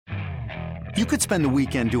You could spend the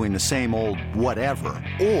weekend doing the same old whatever,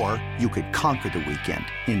 or you could conquer the weekend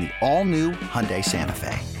in the all-new Hyundai Santa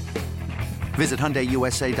Fe. Visit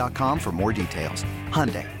HyundaiUSA.com for more details.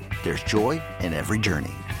 Hyundai, there's joy in every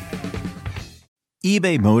journey.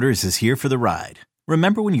 eBay Motors is here for the ride.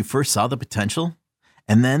 Remember when you first saw the potential?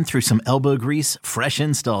 And then through some elbow grease, fresh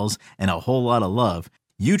installs, and a whole lot of love,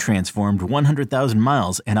 you transformed 100,000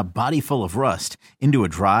 miles and a body full of rust into a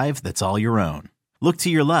drive that's all your own. Look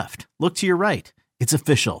to your left. Look to your right. It's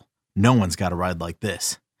official. No one's got a ride like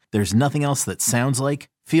this. There's nothing else that sounds like,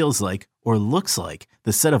 feels like, or looks like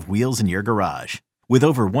the set of wheels in your garage. With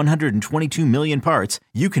over 122 million parts,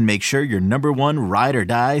 you can make sure your number one ride or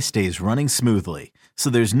die stays running smoothly.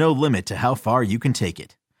 So there's no limit to how far you can take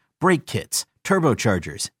it. Brake kits,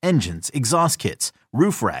 turbochargers, engines, exhaust kits,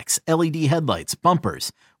 roof racks, LED headlights,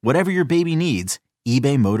 bumpers, whatever your baby needs,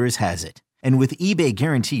 eBay Motors has it. And with eBay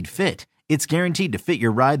Guaranteed Fit, it's guaranteed to fit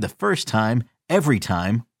your ride the first time, every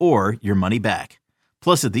time, or your money back.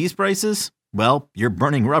 Plus, at these prices, well, you're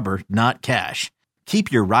burning rubber, not cash. Keep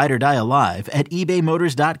your ride or die alive at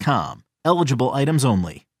ebaymotors.com. Eligible items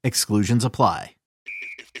only. Exclusions apply.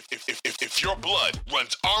 If your blood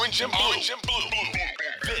runs orange and blue,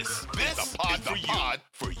 this is the pod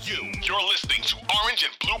for you. You're listening to Orange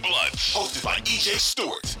and Blue Bloods, hosted by EJ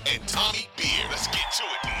Stewart and Tommy Beer. Let's get to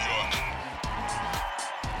it, New York.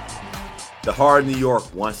 The Hard New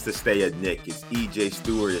York wants to stay a Knick. It's EJ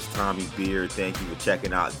Stewart, it's Tommy Beard. Thank you for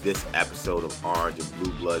checking out this episode of Orange and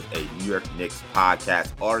Blue Bloods, a New York Knicks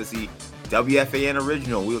podcast, Odyssey, WFAN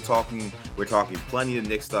original. We're talking plenty of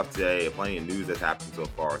Knicks stuff today, plenty of news that's happened so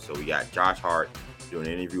far. So we got Josh Hart doing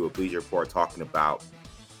an interview with Bleacher Report talking about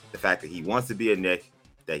the fact that he wants to be a Knick,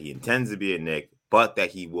 that he intends to be a Knick, but that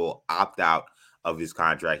he will opt out of his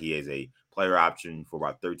contract. He has a player option for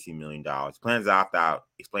about $13 million. Plans to opt out.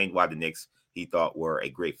 Explained why the Knicks he thought were a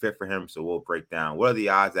great fit for him. So we'll break down what are the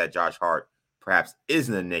odds that Josh Hart perhaps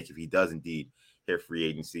isn't a Knick if he does indeed hit free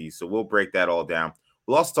agency. So we'll break that all down.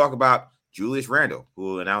 We'll also talk about Julius Randle,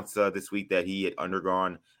 who announced this week that he had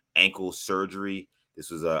undergone ankle surgery. This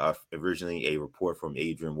was originally a report from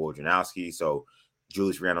Adrian Wojnarowski. So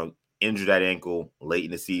Julius Randle injured that ankle late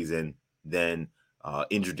in the season, then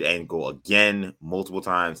injured the ankle again multiple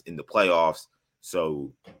times in the playoffs.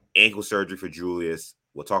 So ankle surgery for Julius.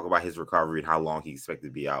 We'll talk about his recovery and how long he's expected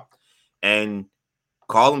to be out. And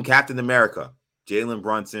call him Captain America. Jalen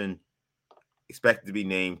Brunson expected to be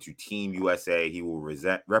named to Team USA. He will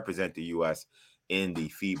represent the U.S. in the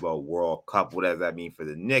FIBA World Cup. What does that mean for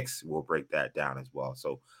the Knicks? We'll break that down as well.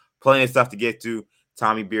 So plenty of stuff to get to.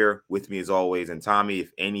 Tommy Beer with me as always. And Tommy,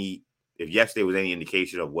 if yesterday was any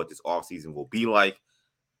indication of what this offseason will be like,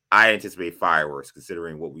 I anticipate fireworks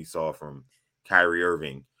considering what we saw from Kyrie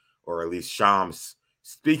Irving, or at least Shams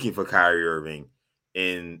speaking for Kyrie Irving,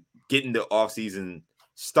 in getting the offseason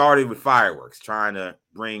started with fireworks, trying to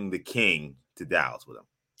bring the king to Dallas with him.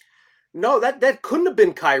 No, that couldn't have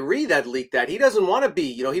been Kyrie that leaked that. He doesn't want to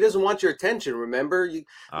be, he doesn't want your attention, remember? Leave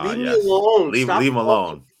me alone. Leave him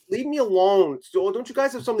alone. Leave me alone. So don't you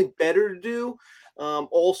guys have something better to do?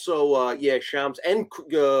 Shams and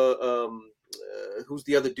who's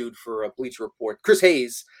the other dude for Bleacher Report? Chris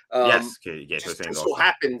Hayes. Just so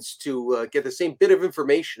happens to get the same bit of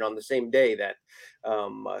information on the same day that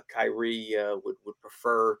Kyrie would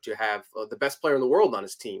prefer to have the best player in the world on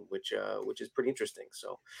his team, which is pretty interesting.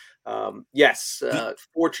 So,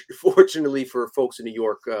 fortunately for folks in New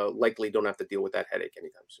York, likely don't have to deal with that headache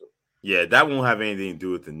anytime soon. Yeah, that won't have anything to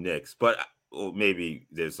do with the Knicks, but maybe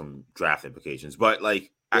there's some draft implications. But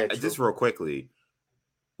just real quickly,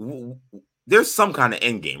 there's some kind of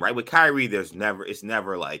end game, right? With Kyrie, it's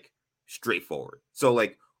never like straightforward. So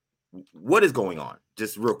what is going on?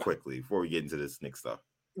 Just real quickly before we get into this Knicks stuff.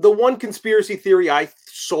 The one conspiracy theory I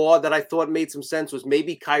saw that I thought made some sense was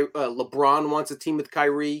maybe LeBron wants a team with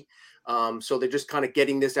Kyrie. So they're just kind of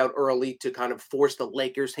getting this out early to kind of force the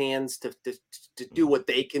Lakers' hands to do what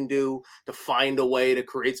they can do, to find a way to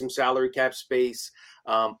create some salary cap space.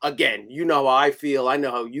 Again, you know how I feel. I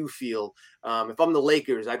know how you feel. If I'm the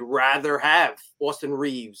Lakers, I'd rather have Austin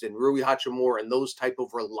Reeves and Rui Hachimura and those type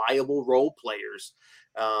of reliable role players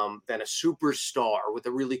than a superstar with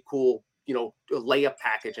a really cool, a layup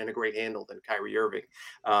package and a great handle than Kyrie Irving.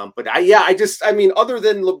 Other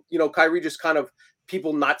than, Kyrie just kind of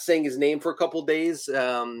people not saying his name for a couple of days,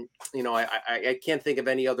 I can't think of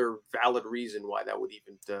any other valid reason why that would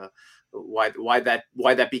even why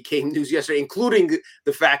that became news yesterday, including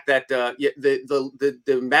the fact that the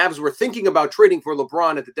Mavs were thinking about trading for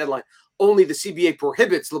LeBron at the deadline only the CBA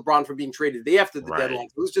prohibits LeBron from being traded the day after the Right. deadline.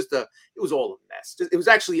 It was all a mess. It was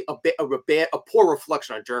actually a poor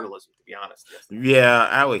reflection on journalism, to be honest. Yeah,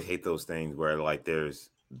 I always hate those things where like there's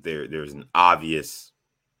an obvious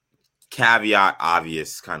caveat,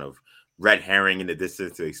 obvious kind of red herring in the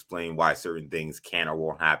distance to explain why certain things can or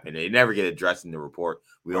won't happen. They never get addressed in the report.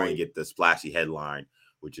 We only get the splashy headline,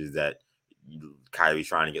 which is that Kyrie's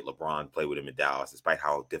trying to get LeBron to play with him in Dallas, despite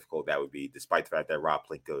how difficult that would be, despite the fact that Rob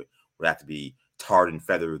Pelinka would have to be tarred and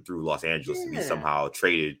feathered through Los Angeles to be somehow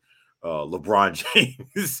traded LeBron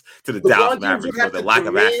James to the Dallas Mavericks for the lack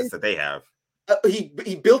of assets that they have.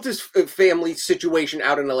 He built his family situation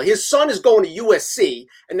out in LA. His son is going to USC,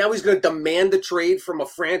 and now he's going to demand a trade from a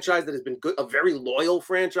franchise that has been good, a very loyal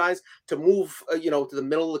franchise, to move, to the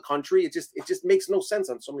middle of the country. It just makes no sense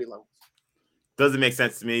on so many levels. Doesn't make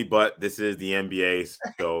sense to me, but this is the NBA,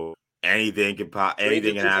 so anything can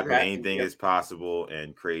happen. Anything is possible,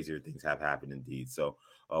 and crazier things have happened indeed. So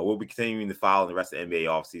we'll be continuing to follow the rest of the NBA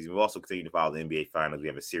offseason. We'll also continue to follow the NBA Finals. We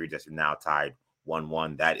have a series that's now tied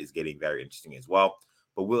 1-1. That is getting very interesting as well.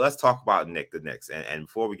 But let's talk about the Knicks. And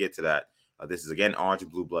before we get to that, this is, again, Orange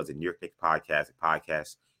and Blue Bloods and New York Knicks podcast. A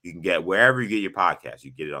podcast you can get wherever you get your podcast.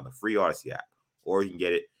 You get it on the free Odyssey app, or you can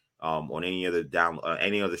get it on any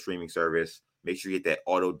other streaming service. Make sure you get that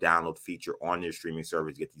auto download feature on your streaming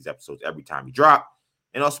service to get these episodes every time we drop.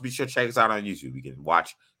 And also be sure to check us out on YouTube. You can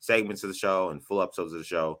watch segments of the show and full episodes of the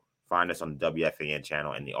show. Find us on the WFAN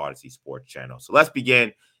channel and the Odyssey Sports channel. So let's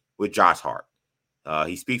begin with Josh Hart.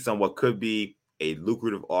 He speaks on what could be a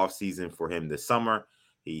lucrative offseason for him this summer.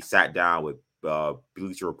 He sat down with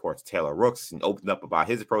Bleacher Report's Taylor Rooks and opened up about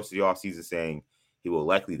his approach to the offseason, saying he will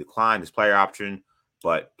likely decline his player option,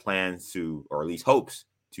 but plans to, or at least hopes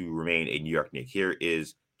to, remain a New York Knick. Here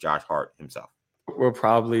is Josh Hart himself. We'll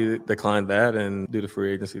probably decline that and do the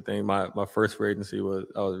free agency thing. My first free agency I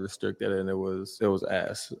was restricted, and it was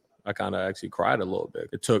ass. I kind of actually cried a little bit.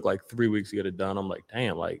 It took like 3 weeks to get it done. I'm like,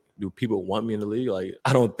 damn, like, do people want me in the league? Like,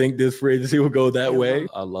 I don't think this free agency will go that way.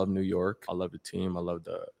 I love New York. I love the team. I love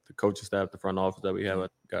the coaching staff, the front office that we have.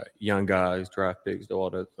 Got young guys, draft picks,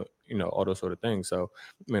 all those sort of things. So,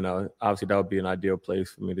 obviously that would be an ideal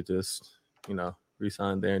place for me to just,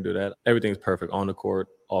 resign there and do that. Everything's perfect on the court,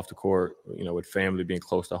 off the court, with family, being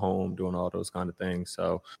close to home, doing all those kind of things.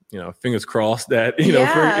 So, fingers crossed that,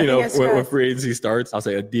 when free agency starts, I'll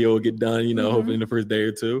say a deal will get done, hopefully in the first day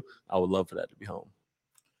or two. I would love for that to be home.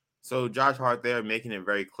 So Josh Hart there making it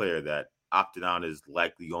very clear that opting out is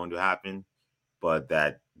likely going to happen, but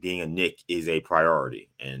that being a Knick is a priority.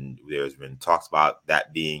 And there's been talks about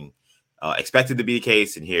that being expected to be the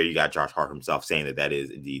case. And here you got Josh Hart himself saying that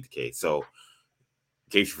is indeed the case. So,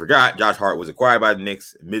 in case you forgot, Josh Hart was acquired by the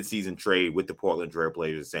Knicks midseason trade with the Portland Trail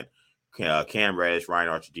Blazers, sent Cam Reddish, Ryan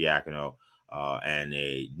Arcidiacono, and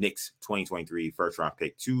a Knicks 2023 first-round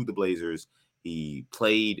pick to the Blazers. He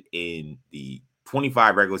played in the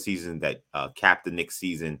 25 regular season that capped the Knicks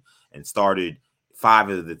season and started 5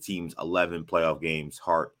 of the team's 11 playoff games.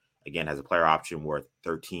 Hart, again, has a player option worth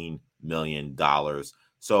 $13 million.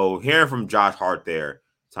 So hearing from Josh Hart there,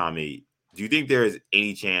 Tommy, do you think there is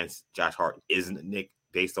any chance Josh Hart isn't a Knick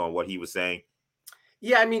based on what he was saying?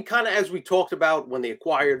 Yeah, kind of as we talked about when they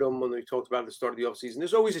acquired him, when we talked about at the start of the offseason,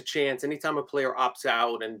 there's always a chance. Anytime a player opts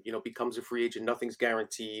out and, becomes a free agent, nothing's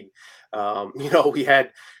guaranteed. We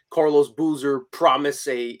had Carlos Boozer promise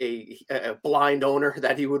a blind owner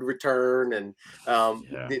that he would return. And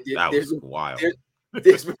that was wild.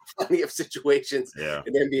 There's been plenty of situations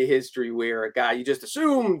in NBA history where a guy, you just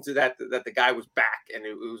assumed that the guy was back, and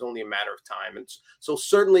it was only a matter of time. And so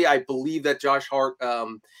certainly I believe that Josh Hart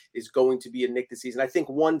is going to be a Knick this season. I think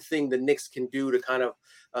one thing the Knicks can do to kind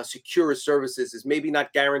of secure his services is maybe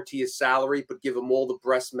not guarantee his salary, but give him all the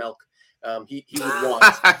breast milk he would want.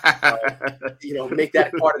 Make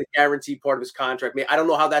that part of the guarantee part of his contract. I don't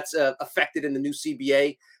know how that's affected in the new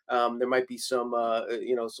CBA. There might be some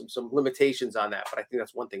limitations on that, but I think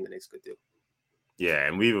that's one thing the Knicks could do. Yeah,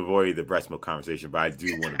 and we've avoided the breast milk conversation, but I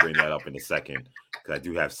do want to bring that up in a second because I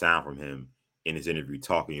do have sound from him in his interview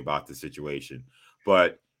talking about the situation.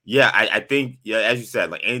 But yeah, I think, as you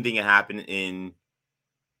said, like anything can happen in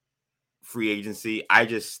free agency. I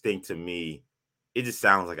just think, to me, it just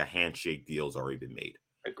sounds like a handshake deal's already been made.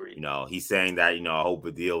 Agreed. He's saying that, I hope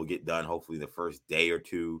a deal will get done hopefully the first day or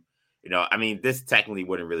two. This technically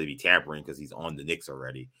wouldn't really be tampering because he's on the Knicks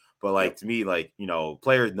already. But to me,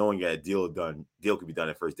 players knowing that a deal could be done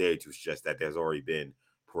the first day or two suggests that there's already been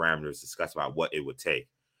parameters discussed about what it would take.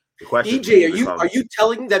 The question, EJ, are you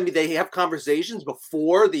telling them they have conversations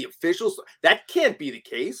before the officials? That can't be the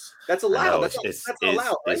case. That's allowed. That's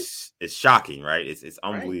allowed, right? It's shocking, right? It's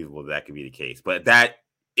unbelievable that could be the case. But that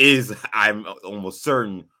is, I'm almost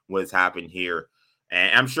certain, what has happened here.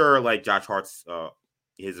 And I'm sure, like, Josh Hart's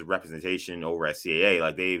his representation over at CAA,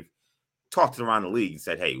 like, they've talked around the league and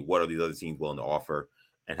said, hey, what are these other teams willing to offer?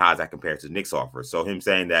 And how does that compare to the Knicks offer? So him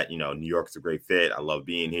saying that, New York's a great fit. I love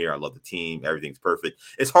being here. I love the team. Everything's perfect.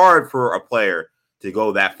 It's hard for a player to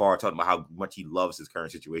go that far talking about how much he loves his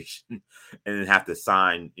current situation and then have to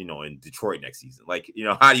sign, in Detroit next season. Like,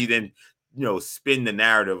 how do you then, spin the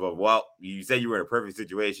narrative of, well, you said you were in a perfect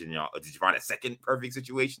situation, did you find a second perfect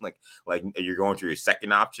situation? Like you're going to your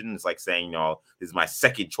second option. It's like saying, this is my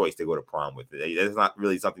second choice to go to prom with. It's not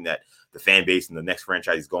really something that the fan base and the next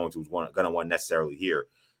franchise is going to want necessarily hear.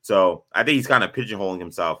 So I think he's kind of pigeonholing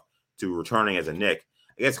himself to returning as a Knick.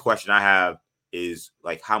 I guess the question I have is,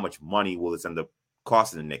 like, how much money will this end up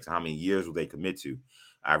costing the Knicks? How many years will they commit to?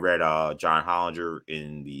 I read John Hollinger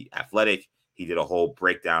in The Athletic. He did a whole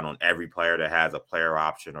breakdown on every player that has a player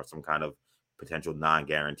option or some kind of potential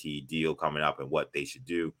non-guaranteed deal coming up and what they should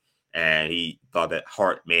do. And he thought that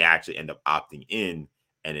Hart may actually end up opting in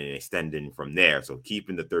and then extending from there. So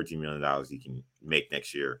keeping the $13 million he can make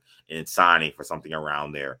next year and signing for something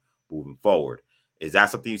around there moving forward. Is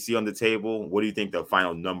that something you see on the table? What do you think the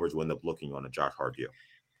final numbers will end up looking on a Josh Hart deal?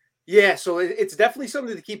 Yeah, so it's definitely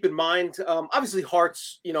something to keep in mind. Obviously,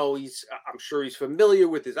 Hart's, I'm sure he's familiar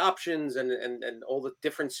with his options and all the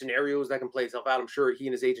different scenarios that can play itself out. I'm sure he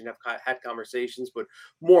and his agent have had conversations, but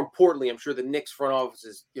more importantly, I'm sure the Knicks front office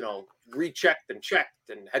is, rechecked and checked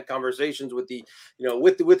and had conversations with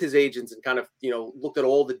with his agents and kind of, looked at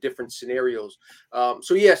all the different scenarios.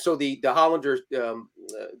 So the Hollander, the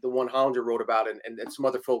one Hollander wrote about and some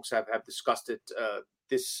other folks have discussed it.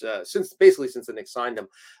 Since the Knicks signed him.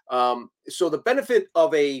 So the benefit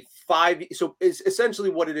of is essentially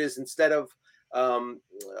what it is. Instead of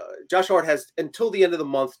Josh Hart has until the end of the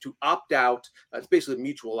month to opt out. It's basically a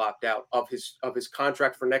mutual opt out of his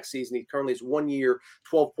contract for next season. He currently has 1 year,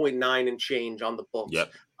 12.9 and change on the books.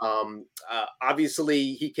 Yep.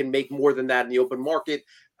 Obviously, he can make more than that in the open market,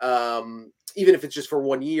 even if it's just for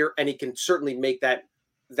 1 year, and he can certainly make that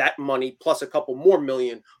money plus a couple more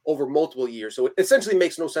million over multiple years. So it essentially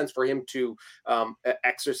makes no sense for him to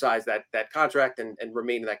exercise that contract and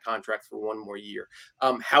remain in that contract for 1 more year.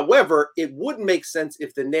 However, it would make sense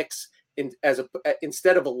if the Knicks,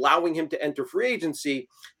 instead of allowing him to enter free agency,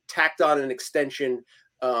 tacked on an extension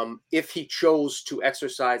if he chose to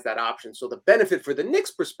exercise that option. So the benefit for the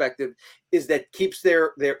Knicks perspective is that keeps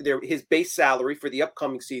his base salary for the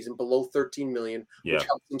upcoming season below $13 million, which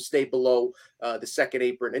helps him stay below the second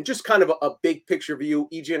apron. And just kind of a big picture view,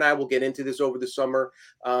 EJ and I will get into this over the summer,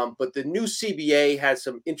 but the new CBA has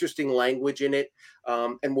some interesting language in it,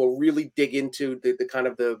 and we'll really dig into the kind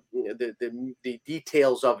of the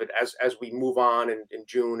details of it as we move on in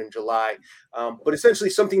June and July. But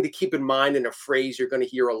essentially something to keep in mind, and a phrase you're going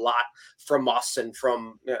to hear a lot from us and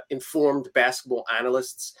from informed basketball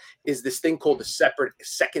analysts, is this thing called the separate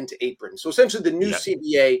second apron. So essentially the new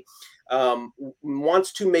CBA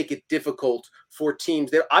wants to make it difficult for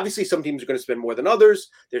teams. There obviously some teams are going to spend more than others.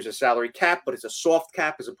 There's a salary cap, but it's a soft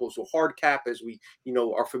cap as opposed to a hard cap, as we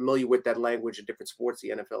are familiar with that language in different sports, the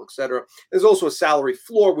NFL, etc. There's also a salary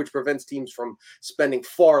floor, which prevents teams from spending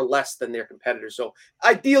far less than their competitors. So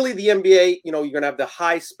ideally, the NBA, you're going to have the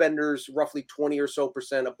high spenders, roughly 20% or so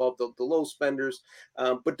above the low spenders.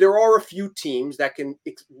 But there are a few teams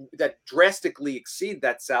that drastically exceed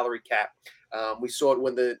that salary cap. We saw it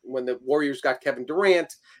when the Warriors got Kevin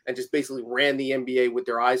Durant and just basically ran the NBA with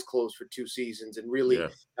their eyes closed for 2 seasons and really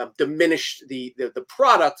diminished the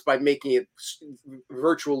product by making it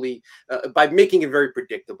virtually by making it very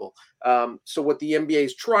predictable. So what the NBA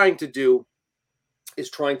is trying to do is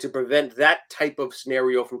trying to prevent that type of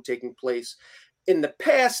scenario from taking place. In the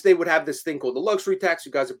past, they would have this thing called the luxury tax.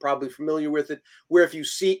 You guys are probably familiar with it, where if you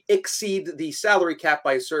exceed the salary cap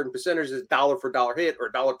by a certain percentage, it's $1 for $1 hit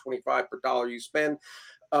or $1.25 per dollar you spend.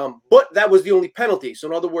 But that was the only penalty. So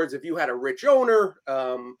in other words, if you had a rich owner,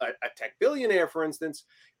 a tech billionaire, for instance,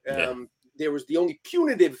 there was the only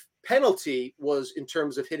punitive penalty was in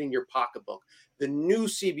terms of hitting your pocketbook. The new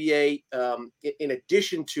CBA, in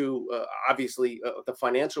addition to obviously the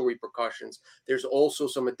financial repercussions, there's also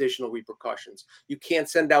some additional repercussions. You can't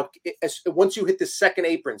send out once you hit the second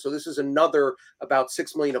apron. So this is another about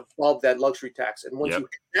 $6 million above that luxury tax, and once you hit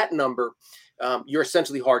that number, you're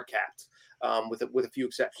essentially hard capped. With a few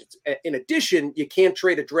exceptions. In addition, you can't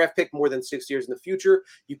trade a draft pick more than 6 years in the future.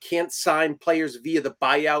 You can't sign players via the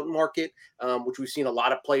buyout market, which we've seen a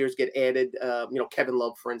lot of players get added. Kevin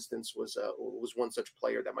Love, for instance, was one such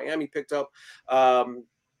player that Miami picked up.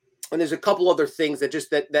 And there's a couple other things that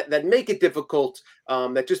just that make it difficult.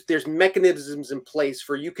 That just there's mechanisms in place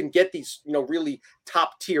for you can get these really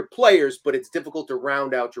top tier players, but it's difficult to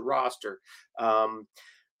round out your roster.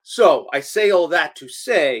 So I say all that to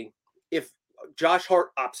say, if Josh Hart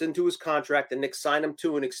opts into his contract and Knicks sign him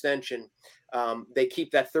to an extension, they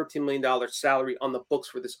keep that $13 million salary on the books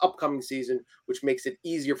for this upcoming season, which makes it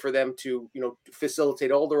easier for them to,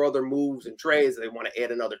 facilitate all their other moves and trades. They want to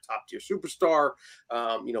add another top tier superstar.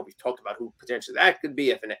 We've talked about who potentially that could be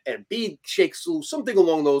if an Embiid shakes loose, something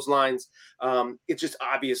along those lines. It's just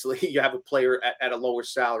obviously you have a player at a lower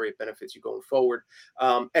salary. It benefits you going forward.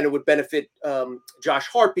 And it would benefit Josh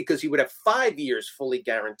Hart because he would have 5 years fully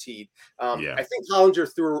guaranteed. I think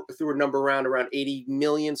Hollinger threw a number around 80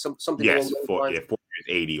 million, something. Yes. 4 years,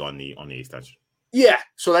 80 on the extension. Yeah,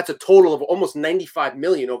 so that's a total of almost 95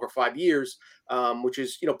 million over 5 years, which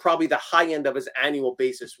is probably the high end of his annual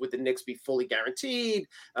basis. Would the Knicks be fully guaranteed?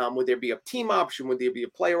 Would there be a team option? Would there be a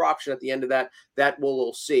player option at the end of that? That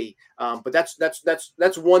we'll see. But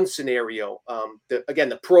that's one scenario.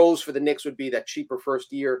 The pros for the Knicks would be that cheaper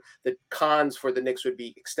first year. The cons for the Knicks would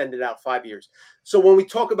be extended out 5 years. So when we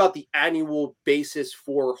talk about the annual basis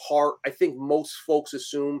for Hart, I think most folks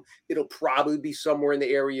assume it'll probably be somewhere in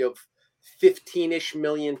the area of 15-ish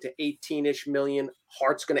million to 18-ish million.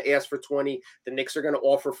 Hart's going to ask for 20. The Knicks are going to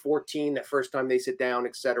offer 14 the first time they sit down,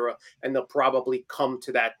 etc. And they'll probably come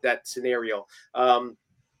to that scenario.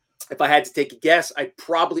 If I had to take a guess, I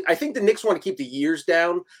think the Knicks want to keep the years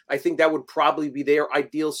down. I think that would probably be their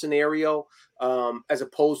ideal scenario, as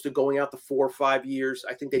opposed to going out to 4 or 5 years.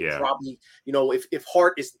 I think they probably, if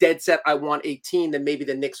Hart is dead set, I want 18, then maybe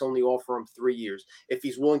the Knicks only offer him 3 years. If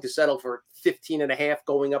he's willing to settle for 15 and a half,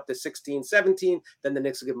 going up to 16, 17, then the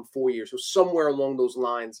Knicks will give him 4 years. So somewhere along those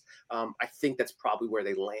lines, I think that's probably where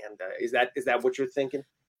they land. Is that what you're thinking?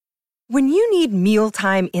 When you need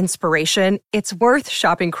mealtime inspiration, it's worth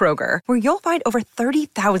shopping Kroger, where you'll find over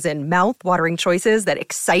 30,000 mouth-watering choices that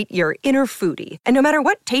excite your inner foodie. And no matter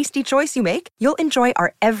what tasty choice you make, you'll enjoy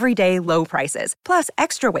our everyday low prices, plus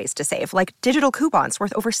extra ways to save, like digital coupons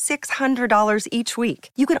worth over $600 each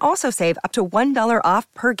week. You can also save up to $1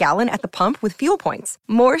 off per gallon at the pump with fuel points.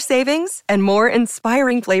 More savings and more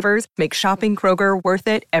inspiring flavors make shopping Kroger worth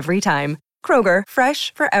it every time. Kroger,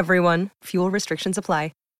 fresh for everyone. Fuel restrictions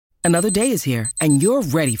apply. Another day is here, and you're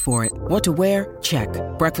ready for it. What to wear? Check.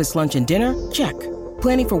 Breakfast, lunch, and dinner? Check.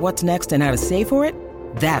 Planning for what's next and how to save for it?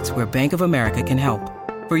 That's where Bank of America can help.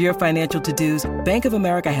 For your financial to-dos, Bank of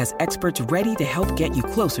America has experts ready to help get you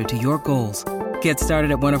closer to your goals. Get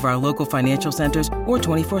started at one of our local financial centers or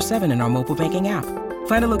 24/7 in our mobile banking app.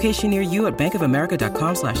 Find a location near you at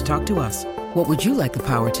bankofamerica.com/talktous. What would you like the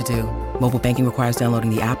power to do? Mobile banking requires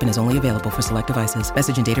downloading the app and is only available for select devices.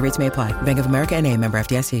 Message and data rates may apply. Bank of America NA, member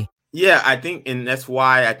FDIC. Yeah, I think, and that's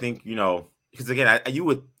why I think, because again,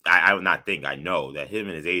 I would not think, I know that him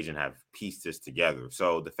and his agent have pieced this together.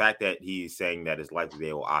 So the fact that he's saying that it's likely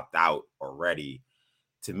they will opt out already,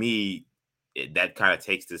 to me, that kind of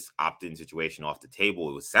takes this opt-in situation off the table.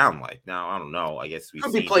 It would sound like. Now, I don't know. I guess we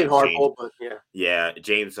could be playing hardball, but yeah.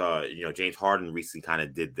 James Harden recently kind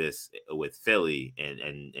of did this with Philly,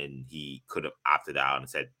 and he could have opted out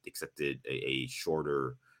and accepted a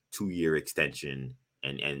shorter 2-year extension,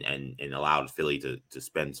 and allowed Philly to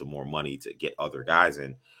spend some more money to get other guys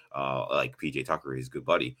in, like PJ Tucker, his good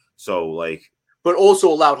buddy. So but also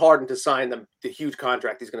allowed Harden to sign the huge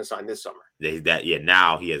contract he's going to sign this summer.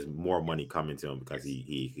 Now he has more money coming to him because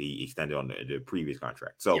he extended on the previous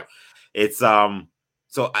contract. So it's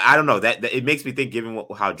so I don't know that it makes me think, given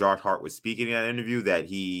how Josh Hart was speaking in that interview, that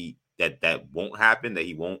that won't happen, that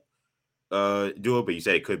he won't do it. But you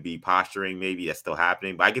said it could be posturing, maybe that's still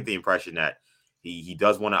happening. But I get the impression that he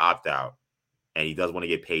does want to opt out, and he does want to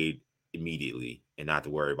get paid immediately and not to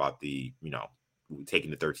worry about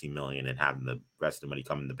taking the $13 million and having the rest of the money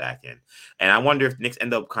come in the back end. And I wonder if Knicks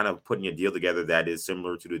end up kind of putting a deal together that is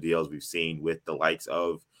similar to the deals we've seen with the likes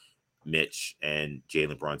of Mitch and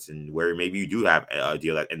Jalen Brunson, where maybe you do have a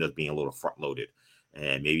deal that ends up being a little front loaded,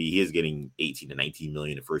 and maybe he is getting 18 to 19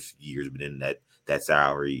 million the first few years, but then that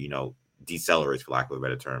salary, decelerates, for lack of a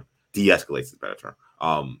better term, de-escalates is a better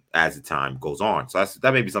term, as the time goes on. So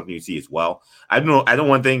that may be something you see as well. I don't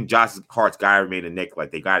want to think Josh Hart's guy remained a Knick,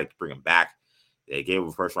 like they got to bring him back. They gave him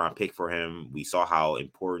a first-round pick for him. We saw how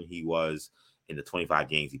important he was in the 25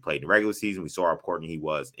 games he played in the regular season. We saw how important he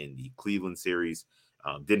was in the Cleveland series.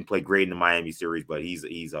 Didn't play great in the Miami series, but he's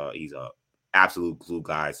a absolute glue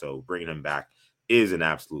guy. So bringing him back is an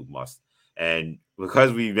absolute must. And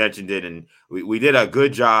because we mentioned it, and we did a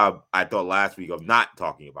good job, I thought, last week of not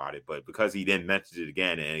talking about it, but because he then mentioned it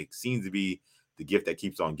again, and it seems to be the gift that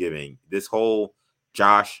keeps on giving, this whole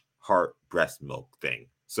Josh Hart breast milk thing.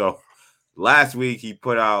 So last week he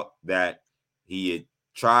put out that he had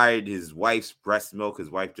tried his wife's breast milk. His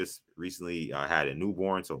wife just recently had a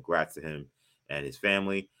newborn, so congrats to him and his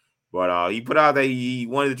family. But he put out that he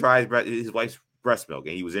wanted to try his wife's breast milk,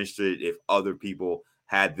 and he was interested if other people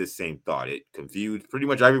had this same thought. It confused pretty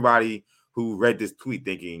much everybody who read this tweet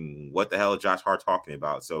thinking, what the hell is Josh Hart talking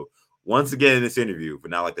about? So once again in this interview, for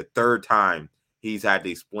now like the third time, he's had to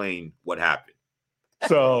explain what happened.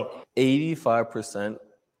 So 85%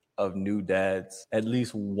 of new dads at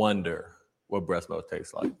least wonder what breast milk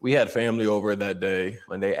tastes like. We had family over that day.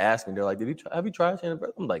 When they asked me, they're like, have you tried changing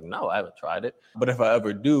breast? I'm like, no, I haven't tried it. But if I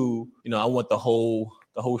ever do, I want the whole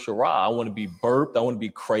charade. I want to be burped. I want to be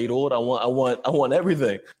cradled. I want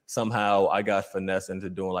everything. Somehow I got finessed into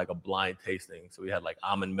doing like a blind tasting. So we had like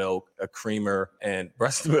almond milk, a creamer, and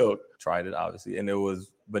breast milk. Tried it, obviously. And it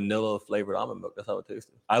was vanilla flavored almond milk. That's how it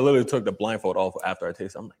tasted. I literally took the blindfold off after I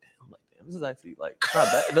tasted it. I'm like, damn, this is actually like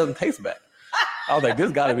not bad. It doesn't taste bad. I was like,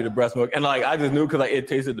 this got to be the breast milk. And like, I just knew because like it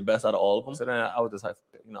tasted the best out of all of them. So then I was just like,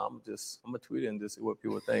 I'm going to tweet it and just see what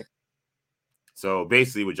people think. So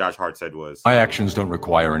basically what Josh Hart said was, my actions don't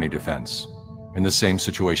require any defense. In the same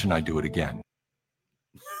situation, I do it again.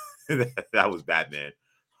 That was Batman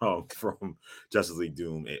from Justice League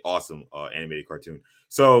Doom, an awesome animated cartoon.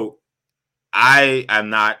 So I am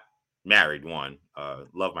not married, one.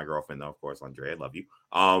 Love my girlfriend, though, of course, Andrea, I love you.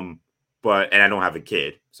 And I don't have a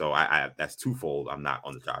kid, so I that's twofold. I'm not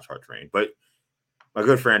on the Josh Hart train. But my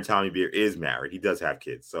good friend Tommy Beer is married. He does have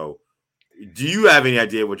kids. So do you have any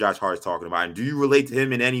idea what Josh Hart is talking about? And do you relate to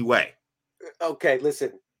him in any way? Okay,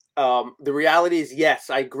 listen. The reality is,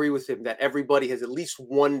 yes, I agree with him that everybody has at least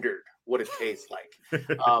wondered what it tastes like.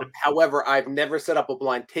 However, I've never set up a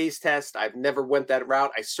blind taste test. I've never went that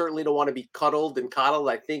route. I certainly don't want to be cuddled and coddled.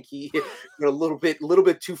 I think he a little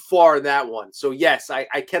bit too far in that one. So yes, I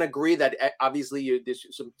can agree that obviously there's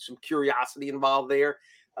some curiosity involved there.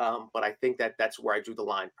 But I think that's where I drew the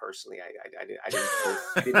line personally. I didn't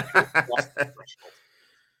cross the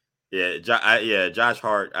threshold. Josh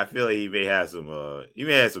Hart. I feel like he may have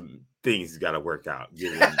some things he's got to work out,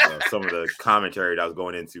 given some of the commentary that was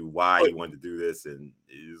going into why he wanted to do this, and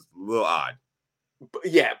it's a little odd.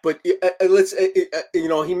 But let's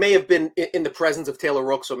he may have been in the presence of Taylor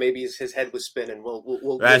Rook, so maybe his head was spinning.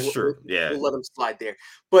 That's true. We'll let him slide there.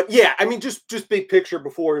 But yeah, I mean, just big picture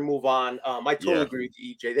before we move on. I totally agree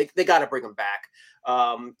with EJ. They got to bring him back.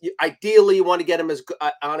 Ideally, you want to get him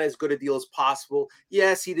on as good a deal as possible.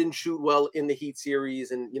 Yes, he didn't shoot well in the Heat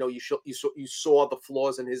series, and you saw the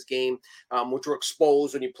flaws in his game, which were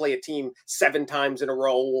exposed when you play a team 7 times in a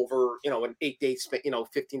row over an 8-day span,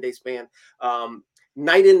 15-day span.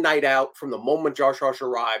 Night in, night out, from the moment Josh Hart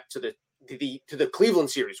arrived to the Cleveland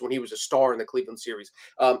series when he was a star in the Cleveland series.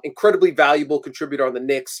 Incredibly valuable contributor on the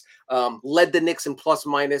Knicks. Led the Knicks in plus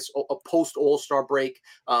minus a post All-Star break.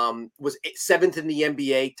 Was 7th in the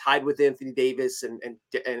NBA, tied with Anthony Davis and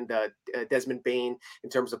Desmond Bane in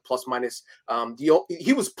terms of plus minus.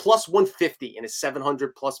 He was plus 150 in his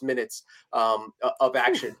 700 plus minutes of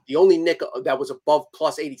action. The only Knick that was above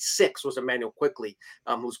plus 86 was Emmanuel Quickley,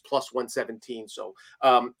 who was plus 117. So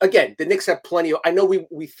again, the Knicks have plenty. I know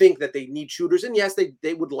we think that they need shooters, and yes,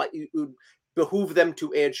 they would like you. Behoove them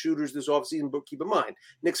to add shooters this offseason, but keep in mind,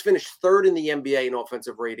 Knicks finished 3rd in the NBA in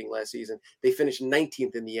offensive rating last season. They finished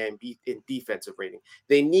 19th in the NBA in defensive rating.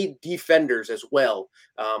 They need defenders as well,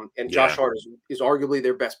 and Josh Hart is arguably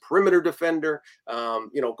their best perimeter defender.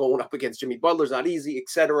 Going up against Jimmy Butler's not easy,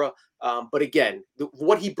 etc. But again,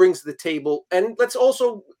 what he brings to the table, and let's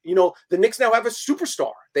also, the Knicks now have a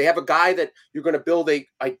superstar. They have a guy that you're going to build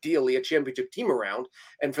ideally a championship team around.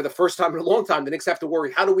 And for the first time in a long time, the Knicks have to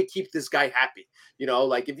worry, how do we keep this guy happy?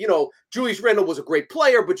 If Julius Randle was a great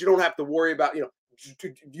player, but you don't have to worry about,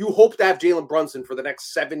 you hope to have Jalen Brunson for the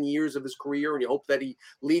next 7 years of his career, and you hope that he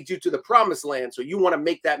leads you to the promised land. So you want to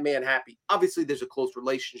make that man happy. Obviously, there's a close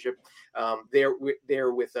relationship there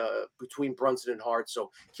with between Brunson and Hart.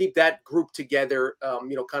 So keep that group together.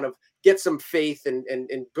 Kind of get some faith and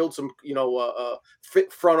build some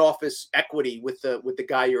front office equity with the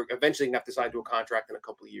guy you're eventually gonna have to sign to a contract in a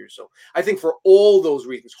couple of years. So I think for all those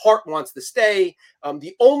reasons, Hart wants to stay.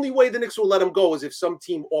 The only way the Knicks will let him go is if some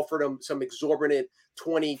team offered him some exorbitant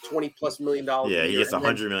 $20+ million. Yeah, he gets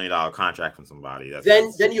 $100 million contract from somebody.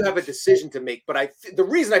 Then you have a decision to make. But the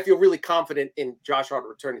reason I feel really confident in Josh Hart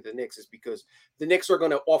returning to the Knicks is because the Knicks are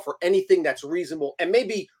going to offer anything that's reasonable, and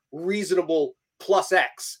maybe reasonable plus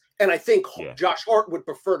X. And I think Josh Hart would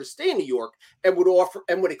prefer to stay in New York and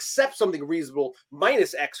would accept something reasonable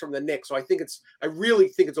minus X from the Knicks. So I really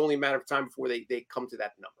think it's only a matter of time before they come to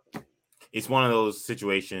that number. It's one of those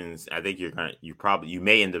situations. I think you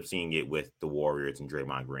may end up seeing it with the Warriors and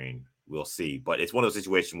Draymond Green. We'll see, but it's one of those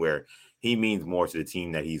situations where he means more to the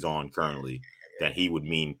team that he's on currently than he would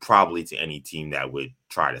mean probably to any team that would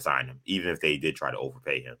try to sign him, even if they did try to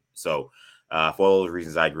overpay him. So for all those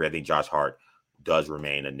reasons, I agree. I think Josh Hart does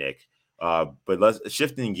remain a Knick. But let's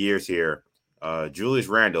shifting gears here. Julius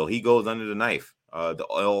Randle, he goes under the knife. The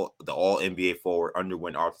all NBA forward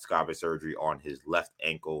underwent arthroscopic surgery on his left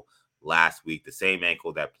ankle last week, the same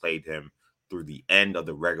ankle that played him through the end of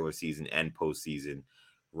the regular season and postseason.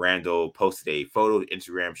 Randle posted a photo to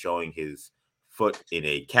Instagram showing his foot in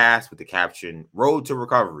a cast with the caption, "Road to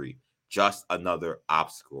recovery, just another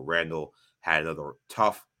obstacle." Randle had another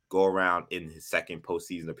tough go-around in his second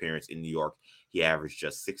postseason appearance in New York. He averaged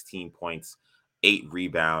just 16 points, 8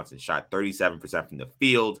 rebounds, and shot 37% from the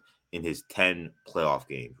field in his 10 playoff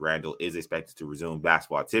games. Randle is expected to resume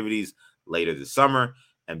basketball activities later this summer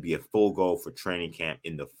and be a full go for training camp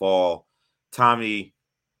in the fall. Tommy,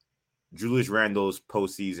 Julius Randle's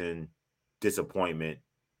postseason disappointment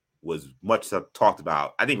was much talked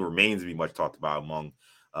about. I think it remains to be much talked about among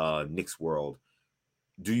Knicks world.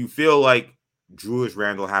 Do you feel like Julius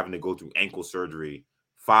Randle having to go through ankle surgery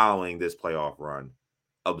following this playoff run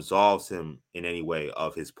absolves him in any way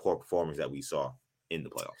of his poor performance that we saw in the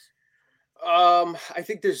playoffs? I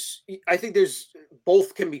think there's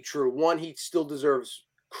both can be true. One, he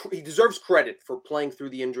deserves credit for playing through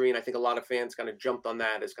the injury, and I think a lot of fans kind of jumped on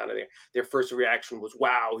that as kind of their first reaction was,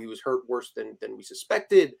 "Wow, he was hurt worse than we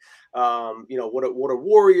suspected." What a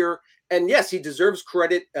warrior! And yes, he deserves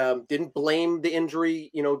credit. Didn't blame the injury,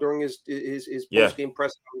 during his post game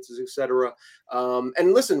press conferences, etc.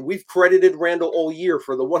 And listen, we've credited Randle all year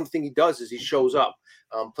for the one thing he does is he shows up.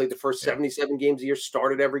 Played the first 77 games a year,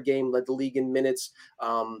 started every game, led the league in minutes,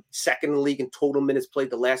 second in the league in total minutes played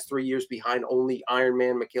the last 3 years behind only Iron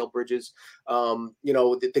Man, Mikal Bridges.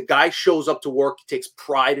 The guy shows up to work, takes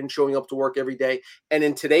pride in showing up to work every day. And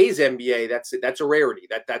in today's NBA, that's a rarity.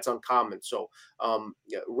 That's uncommon. So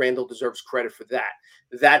Randle deserves credit for that.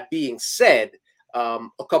 That being said,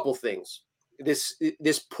 a couple things.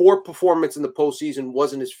 This poor performance in the postseason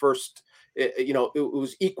wasn't his first. He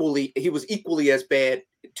was equally as bad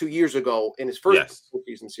 2 years ago in his first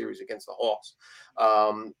season series against the Hawks.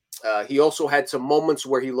 He also had some moments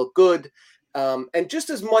where he looked good, and just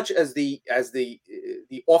as much as the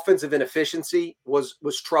offensive inefficiency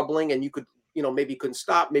was troubling, and you could. Maybe couldn't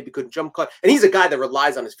stop, maybe couldn't jump cut. And he's a guy that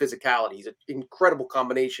relies on his physicality. He's an incredible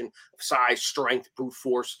combination of size, strength, brute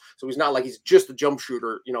force. So he's not like he's just a jump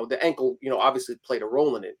shooter. The ankle, obviously played a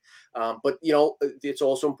role in it. But it's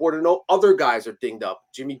also important to know other guys are dinged up.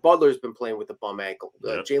 Jimmy Butler's been playing with a bum ankle.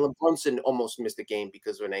 Jalen Brunson almost missed a game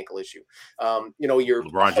because of an ankle issue.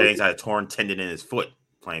 LeBron James had a torn tendon in his foot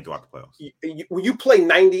playing throughout the playoffs. When you play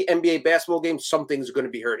 90 NBA basketball games, something's going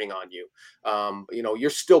to be hurting on you.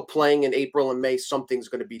 You're still playing in April and May, something's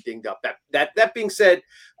going to be dinged up. That being said,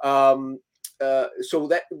 so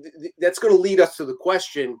that's going to lead us to the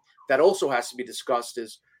question that also has to be discussed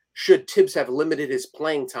is, should Tibbs have limited his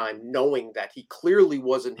playing time knowing that he clearly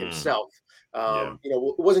wasn't himself? It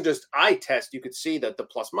wasn't just eye test. You could see that the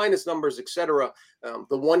plus minus numbers, etc.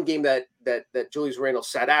 The one game that Julius Randle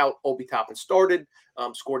sat out, Obi Toppin started,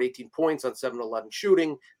 scored 18 points on 7-11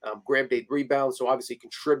 shooting, grabbed 8 rebounds. So obviously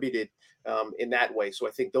contributed in that way. So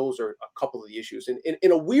I think those are a couple of the issues. And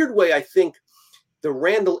in a weird way, I think the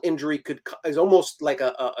Randle injury is almost like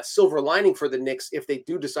a silver lining for the Knicks if they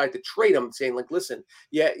do decide to trade him, saying like, listen,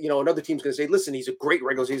 another team's going to say, listen, he's a great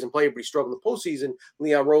regular season player, but he struggled in the postseason.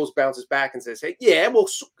 Leon Rose bounces back and says, hey, yeah, well,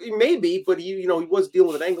 maybe, but he was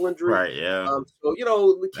dealing with an ankle injury. Right, yeah.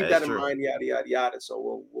 Keep that in mind, yada, yada, yada.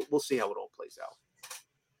 So we'll see how it all plays out.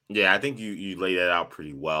 Yeah, I think you laid that out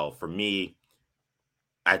pretty well. For me,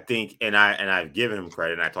 I think, and I've given him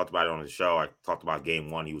credit, and I talked about it on the show. I talked about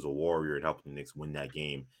game 1. He was a warrior and helping the Knicks win that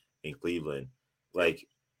game in Cleveland. Like,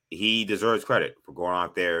 he deserves credit for going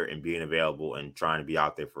out there and being available and trying to be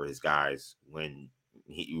out there for his guys when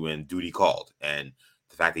duty called. And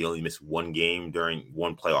the fact that he only missed one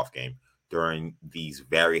playoff game during these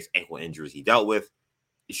various ankle injuries he dealt with,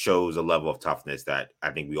 it shows a level of toughness that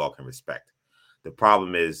I think we all can respect. The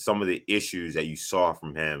problem is some of the issues that you saw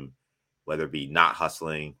from him, whether it be not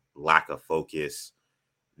hustling, lack of focus.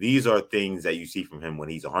 These are things that you see from him when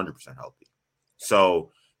he's 100% healthy.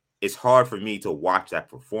 So it's hard for me to watch that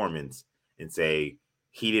performance and say,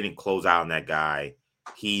 he didn't close out on that guy.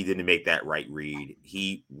 He didn't make that right read.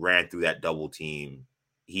 He ran through that double team.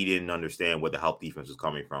 He didn't understand where the help defense was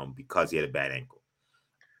coming from because he had a bad ankle.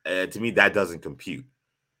 To me, that doesn't compute.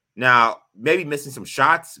 Now, maybe missing some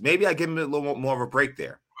shots. Maybe I give him a little more of a break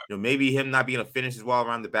there. maybe him not being able to finish as well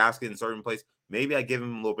around the basket in certain places, maybe I give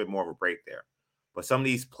him a little bit more of a break there. But some of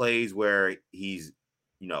these plays where he's,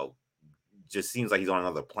 just seems like he's on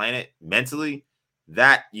another planet mentally,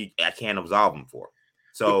 I can't absolve him for.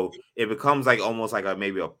 So it becomes like almost like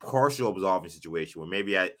maybe a partial absolving situation where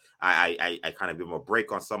maybe I kind of give him a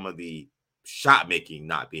break on some of the shot making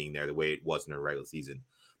not being there the way it was in the regular season,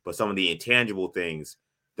 but some of the intangible things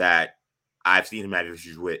that I've seen him have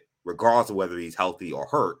issues with, regardless of whether he's healthy or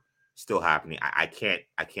hurt, still happening. I can't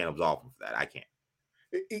absolve him for that. I can't.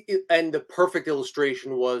 And the perfect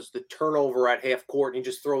illustration was the turnover at half court, and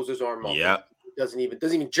he just throws his arm up. Yep. Doesn't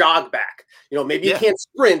even jog back. Maybe you can't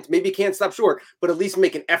sprint, maybe you can't stop short, but at least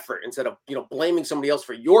make an effort instead of blaming somebody else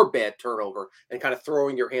for your bad turnover and kind of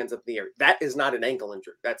throwing your hands up in the air. That is not an ankle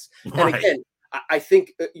injury. That's right. And again, I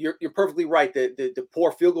think you're perfectly right. The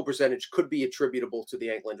poor field goal percentage could be attributable to the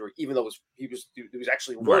ankle injury, even though it was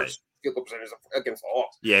actually worse field goal percentage against the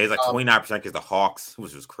Hawks. Yeah, he's like 29% against the Hawks,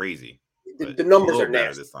 which was crazy. The numbers are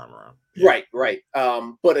nasty this time around. Yeah. Right.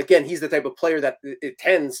 But again, he's the type of player that it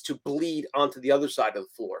tends to bleed onto the other side of the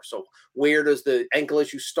floor. So where does the ankle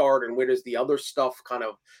issue start, and where does the other stuff kind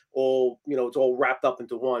of it's all wrapped up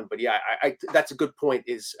into one? But yeah, I that's a good point.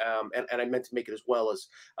 Is and I meant to make it as well as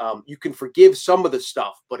you can forgive some of the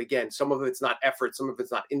stuff, but again, some of it's not effort, some of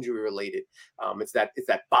it's not injury related. It's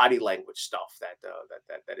that body language stuff that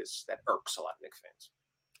irks a lot of Knicks fans.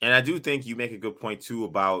 And I do think you make a good point too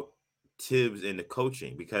about Tibbs and the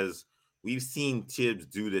coaching, because we've seen Tibbs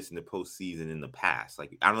do this in the postseason in the past.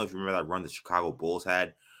 Like, I don't know if you remember that run the Chicago Bulls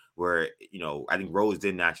had where, I think Rose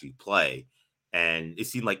didn't actually play, and it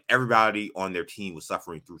seemed like everybody on their team was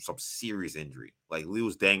suffering through some serious injury. Like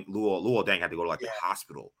Luol Deng had to go to the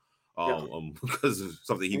hospital because of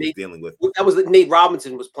something he was dealing with. That was Nate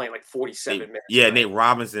Robinson was playing like 47 minutes. Yeah, right? Nate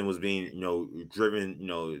Robinson was being, driven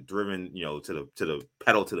to the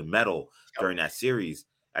pedal to the metal during that series.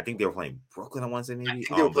 I think they were playing Brooklyn, I want to say maybe.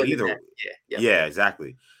 But either, yeah,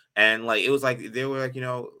 exactly. And it was like they were like,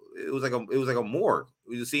 it was like a morgue.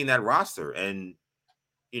 We were seeing that roster, and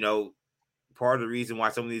part of the reason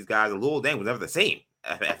why some of these guys, Luol Deng was never the same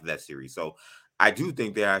after that series. So I do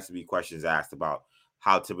think there has to be questions asked about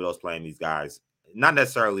how Thibodeau's playing these guys, not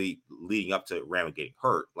necessarily leading up to Randle getting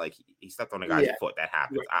hurt. Like he stepped on a guy's foot, that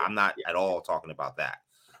happens. I'm not at all talking about that.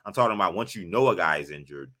 I'm talking about once a guy is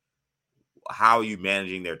injured, how are you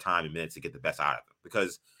managing their time and minutes to get the best out of them?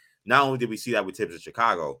 Because not only did we see that with Tibbs in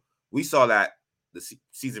Chicago, we saw that the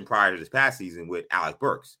season prior to this past season with Alec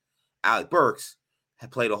Burks. Alec Burks had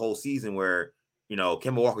played a whole season where,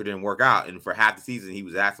 Kemba Walker didn't work out. And for half the season, he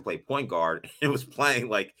was asked to play point guard and was playing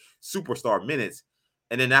superstar minutes.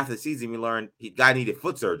 And then after the season, we learned the guy needed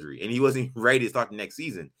foot surgery and he wasn't ready to start the next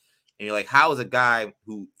season. And you're like, how is a guy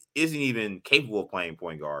who isn't even capable of playing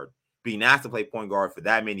point guard being asked to play point guard for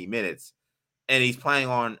that many minutes? And he's playing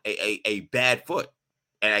on a bad foot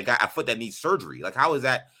and a foot that needs surgery. Like, how is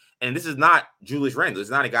that? And this is not Julius Randle. This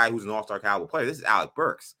is not a guy who's an all-star caliber player. This is Alec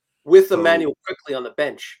Burks. With Emmanuel quickly on the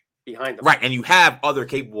bench behind him. Right, and you have other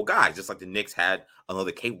capable guys, just like the Knicks had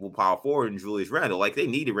another capable power forward in Julius Randle. Like, they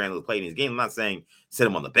needed Randle to play in his game. I'm not saying sit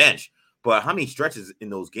him on the bench, but how many stretches in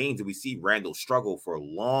those games do we see Randle struggle for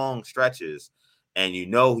long stretches, and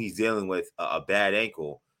he's dealing with a bad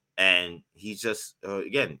ankle, and he's just,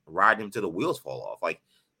 again, riding him till the wheels fall off. Like,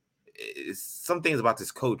 it's some things about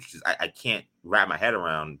this coach I can't wrap my head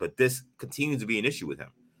around, but this continues to be an issue with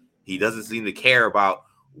him. He doesn't seem to care about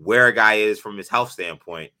where a guy is from his health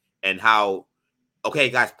standpoint and how, okay,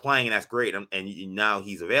 guy's playing and that's great, and now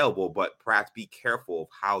he's available, but perhaps be careful of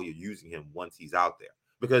how you're using him once he's out there.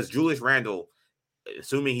 Because Julius Randle,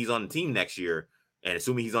 assuming he's on the team next year and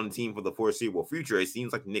assuming he's on the team for the foreseeable future, it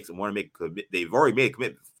seems like the Knicks want to make a commitment. They've already made a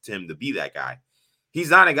commitment to him to be that guy.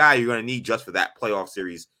 He's not a guy you're going to need just for that playoff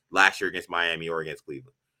series last year against Miami or against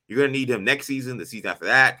Cleveland. You're going to need him next season, the season after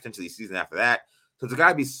that, potentially the season after that. So there's got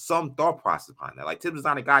to be some thought process behind that. Like, Tibbs is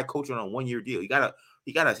not a guy coaching on a 1-year deal. The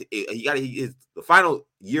final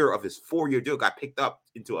year of his 4-year deal got picked up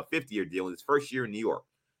into a 5th-year deal in his first year in New York.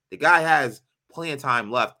 The guy has plenty of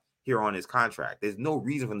time left here on his contract. There's no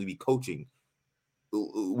reason for him to be coaching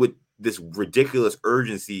with this ridiculous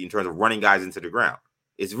urgency in terms of running guys into the ground.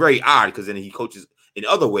 It's very odd because then he coaches in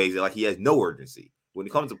other ways that he has no urgency. When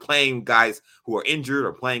it comes to playing guys who are injured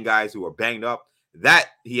or playing guys who are banged up, that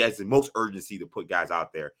he has the most urgency to put guys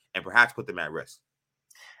out there and perhaps put them at risk.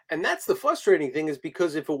 And that's the frustrating thing, is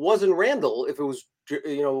because if it wasn't Randle, if it was,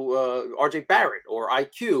 RJ Barrett or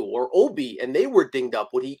IQ or Obi, and they were dinged up,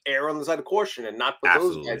 would he err on the side of caution and not put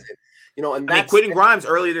those guys in? And Quentin Grimes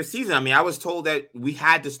earlier this season, I was told that we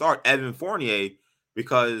had to start Evan Fournier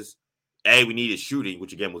because we needed shooting,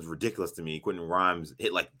 which again was ridiculous to me. Quentin Grimes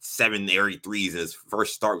hit like 7 airy threes in his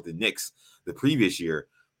first start with the Knicks the previous year.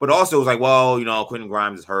 But also it was like, well, Quentin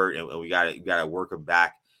Grimes is hurt and we gotta work him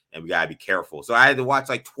back and we gotta be careful. So I had to watch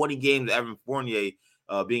like 20 games of Evan Fournier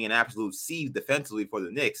being an absolute sieve defensively for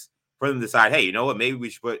the Knicks for them to decide, hey, you know what, maybe we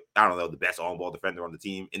should put, I don't know, the best on-ball defender on the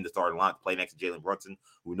team in the starting line to play next to Jalen Brunson,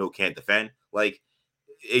 who we know can't defend. Like,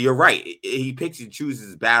 you're right. He picks and chooses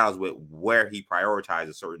his battles with where he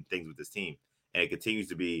prioritizes certain things with this team. And it continues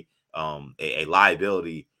to be a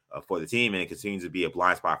liability for the team, and it continues to be a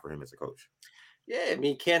blind spot for him as a coach. Yeah, I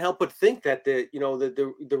mean, can't help but think that the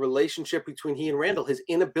relationship between he and Randall, his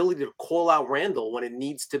inability to call out Randall when it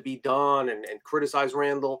needs to be done and criticize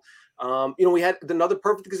Randall. We had another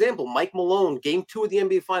perfect example. Mike Malone, game 2 of the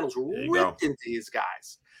NBA Finals, ripped into his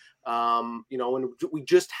guys. And we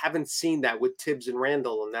just haven't seen that with Tibbs and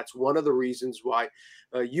Randall, and that's one of the reasons why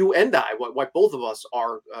you and I, why both of us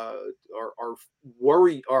are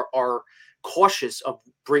worried, are cautious of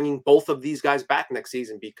bringing both of these guys back next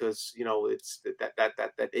season, because it's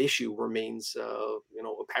that issue remains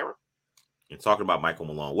apparent. And talking about Michael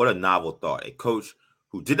Malone, what a novel thought! A coach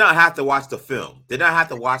who did not have to watch the film, did not have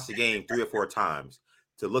to watch the game 3 or 4 times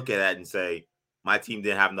to look at that and say, my team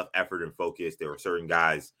didn't have enough effort and focus. There were certain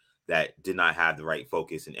guys that did not have the right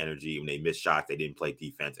focus and energy. When they missed shots, they didn't play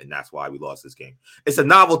defense, and that's why we lost this game. It's a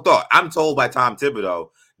novel thought. I'm told by Tom Thibodeau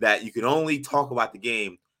that you can only talk about the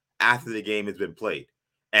game after the game has been played.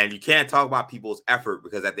 And you can't talk about people's effort,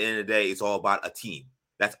 because at the end of the day, it's all about a team.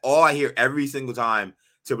 That's all I hear every single time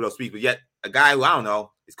Thibodeau speaks. But yet, a guy who, I don't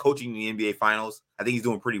know, is coaching the NBA Finals, I think he's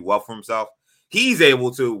doing pretty well for himself. He's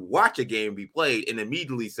able to watch a game be played and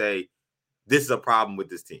immediately say, this is a problem with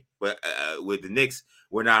this team. But with the Knicks,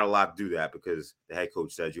 we're not allowed to do that, because the head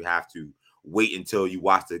coach says you have to wait until you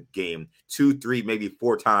watch the game 2, 3, maybe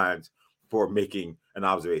 4 times before making an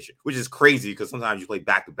observation, which is crazy, because sometimes you play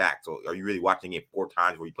back-to-back. So are you really watching it 4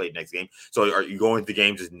 times where you play the next game? So are you going to the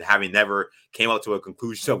game just having never came up to a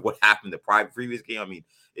conclusion of what happened the previous game? I mean,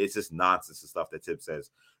 it's just nonsense, the stuff that Tip says.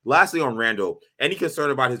 Lastly, on Randall, any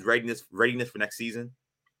concern about his readiness for next season?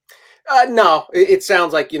 No, it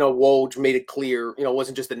sounds like, Woj made it clear, it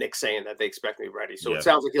wasn't just the Knicks saying that they expect me ready. So It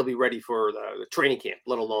sounds like he'll be ready for the training camp,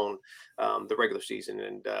 let alone the regular season.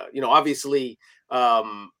 And, obviously,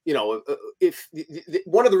 if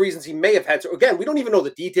one of the reasons he may have had to, again, we don't even know the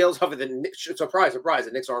details of it. Surprise,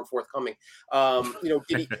 the Knicks aren't forthcoming.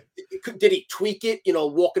 Did he tweak it,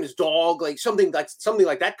 walking his dog, like something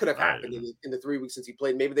like that could have happened in the 3 weeks since he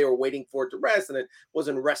played. Maybe they were waiting for it to rest, and it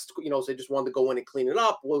wasn't rest, so they just wanted to go in and clean it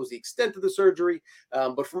up. What was the extent of the surgery?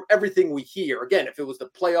 But from everything we hear, again, if it was the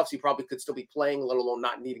playoffs, he probably could still be playing, let alone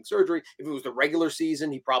not needing surgery. If it was the regular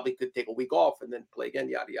season, he probably could take a week off and then play again,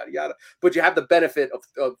 yada, yada, yada. But you have the benefit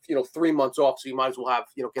of 3 months off, so you might as well have,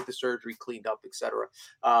 get the surgery cleaned up, etc.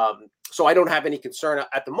 So I don't have any concern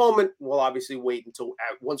at the moment. We'll obviously wait until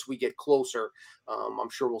once we get closer. I'm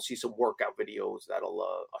sure we'll see some workout videos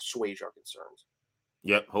that'll assuage our concerns.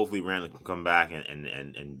 Yep. Hopefully Randall can come back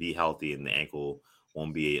and be healthy, and the ankle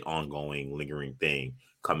won't be an ongoing, lingering thing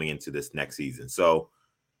coming into this next season. So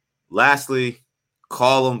lastly,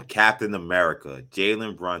 call him Captain America.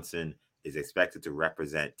 Jalen Brunson is expected to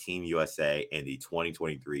represent Team USA in the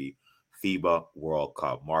 2023 FIBA World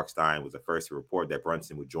Cup. Mark Stein was the first to report that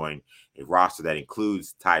Brunson would join a roster that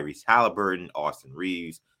includes Tyrese Halliburton, Austin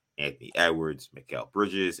Reeves, Anthony Edwards, Mikal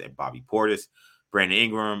Bridges, and Bobby Portis. Brandon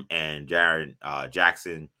Ingram and Jaren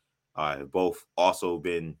Jackson have both also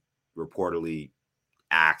been reportedly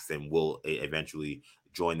asked and will eventually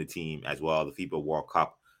join the team as well. The FIBA World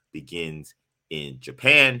Cup begins in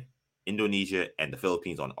Japan, Indonesia, and the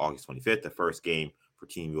Philippines on August 25th. The first game for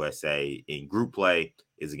Team USA in group play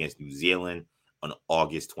is against New Zealand on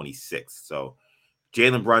August 26th. So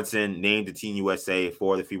Jalen Brunson named to Team USA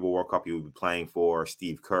for the FIBA World Cup. He will be playing for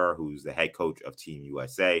Steve Kerr, who's the head coach of Team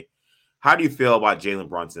USA. How do you feel about Jalen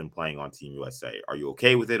Brunson playing on Team USA? Are you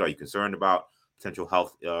okay with it? Are you concerned about potential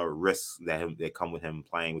health risks that come with him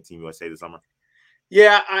playing with Team USA this summer?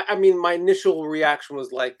 Yeah, I mean, my initial reaction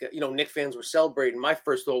was like, Knick fans were celebrating. My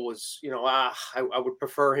first thought was, I would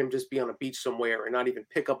prefer him just be on a beach somewhere and not even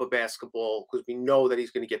pick up a basketball, because we know that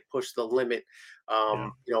he's going to get pushed to the limit,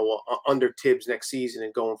 under Tibbs next season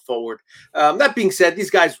and going forward. That being said, these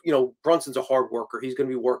guys, Brunson's a hard worker. He's going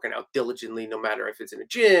to be working out diligently, no matter if it's in a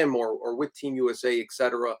gym or with Team USA,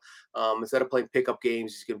 etc. Instead of playing pickup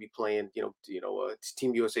games, he's going to be playing,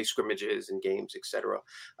 Team USA scrimmages and games, etc.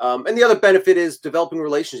 And the other benefit is developing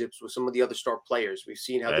relationships with some of the other star players. We've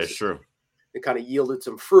seen how this is true. It kind of yielded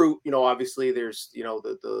some fruit. Obviously there's,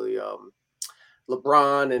 the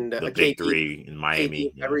LeBron and the KD, big three in Miami.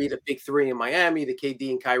 KD and Kyrie, the big three in Miami, the KD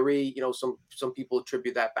and Kyrie. Some people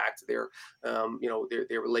attribute that back to their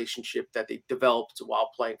their relationship that they developed while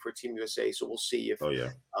playing for Team USA. So we'll see if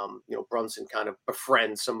Brunson kind of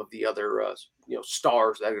befriends some of the other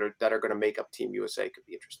stars that are going to make up Team USA. Could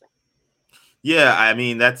be interesting. Yeah, I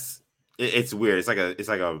mean it's weird. It's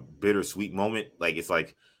like a bittersweet moment. Like it's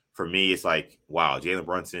like for me, it's like wow, Jalen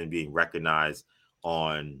Brunson being recognized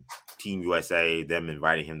on Team USA, them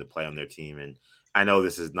inviting him to play on their team. And I know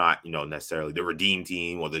this is not, necessarily the redeem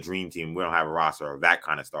team or the dream team. We don't have a roster of that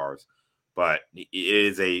kind of stars, but it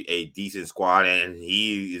is a decent squad. And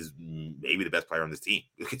he is maybe the best player on this team,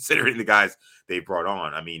 considering the guys they brought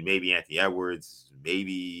on. I mean, maybe Anthony Edwards,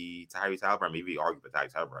 maybe Tyrese Halliburton, maybe argue for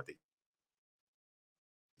Tyrese Halliburton, I think.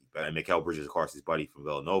 But Mikal Bridges, of course, his buddy from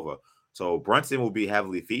Villanova. So Brunson will be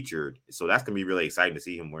heavily featured. So that's going to be really exciting to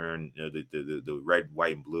see him wearing the red,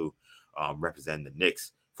 white, and blue, representing the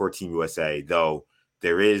Knicks for Team USA. Though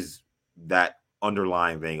there is that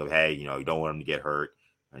underlying thing of, hey, you don't want him to get hurt.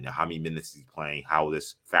 And how many minutes he's playing, how will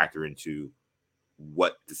this factor into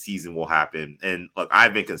what the season will happen. And look,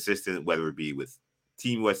 I've been consistent, whether it be with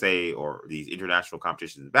Team USA or these international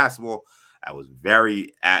competitions in basketball. I was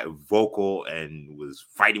very vocal and was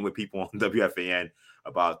fighting with people on WFAN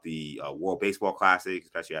about the World Baseball Classic,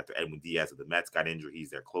 especially after Edwin Diaz of the Mets got injured. He's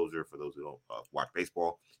their closer for those who don't watch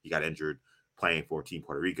baseball. He got injured playing for Team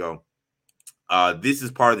Puerto Rico. This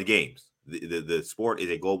is part of the games. The sport is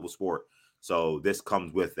a global sport, so this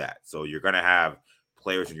comes with that. So you're going to have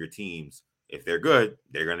players in your teams. If they're good,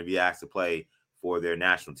 they're going to be asked to play for their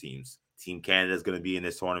national teams. Team Canada is going to be in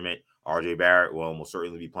this tournament. RJ Barrett will almost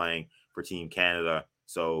certainly be playing for Team Canada.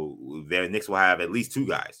 So their Knicks will have at least two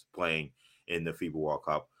guys playing in the FIBA World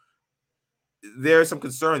Cup. There's some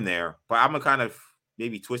concern there, but I'm going to kind of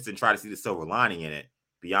maybe twist and try to see the silver lining in it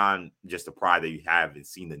beyond just the pride that you have and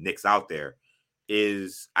seeing the Knicks out there.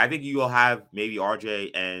 Is I think you'll have maybe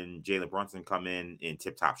RJ and Jalen Brunson come in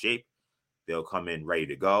tip-top shape. They'll come in ready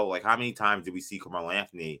to go. Like, how many times did we see Carmelo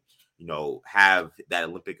Anthony, have that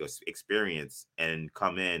Olympic experience and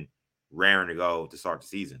come in raring to go to start the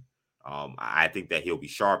season? I think that he'll be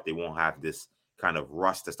sharp. They won't have this kind of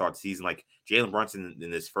rush to start the season. Like Jalen Brunson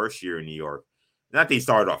in his first year in New York, not that he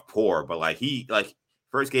started off poor, but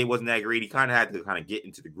first game wasn't that great. He kind of had to kind of get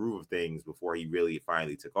into the groove of things before he really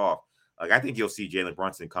finally took off. Like I think you'll see Jalen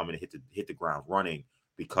Brunson come in and hit the ground running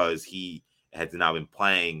because he has now been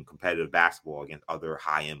playing competitive basketball against other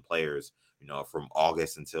high-end players, from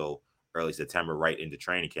August until early September, right into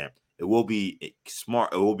training camp. It will be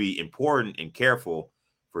smart. It will be important and careful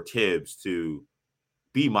for Tibbs to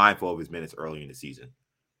be mindful of his minutes early in the season.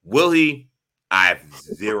 Will he? I have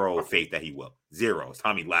zero faith that he will. Zero.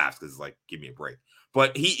 Tommy laughs because it's like, give me a break.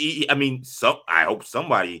 But I hope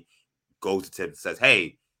somebody goes to Tibbs and says,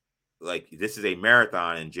 hey, like this is a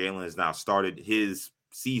marathon and Jalen has now started his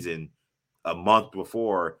season a month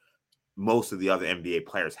before most of the other NBA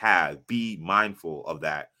players have. Be mindful of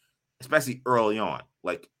that, especially early on.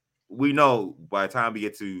 Like we know by the time we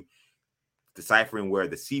get to deciphering where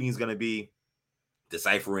the seeding is going to be,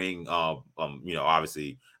 deciphering,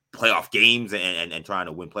 obviously playoff games and trying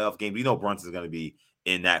to win playoff games. Brunson's going to be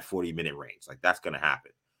in that 40-minute range. Like that's going to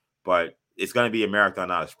happen, but it's going to be a marathon,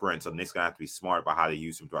 not a sprint. So Knick's going to have to be smart about how they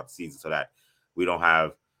use him throughout the season so that we don't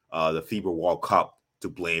have the FIBA World Cup to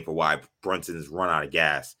blame for why Brunson's run out of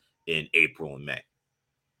gas in April and May.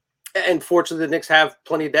 And fortunately, the Knicks have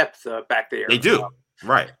plenty of depth back there. They do,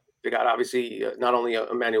 right. They got obviously not only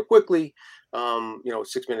Emmanuel Quickly,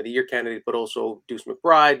 6-man of the year candidate, but also Deuce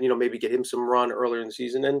McBride. Maybe get him some run earlier in the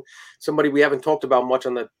season, and somebody we haven't talked about much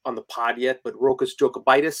on the pod yet, but Rokas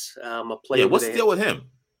Jokubaitis, a player. Yeah, what's the deal with him?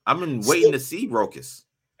 I've been waiting to see Rokas.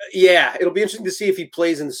 Yeah, it'll be interesting to see if he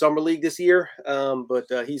plays in the summer league this year. But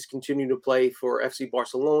he's continuing to play for FC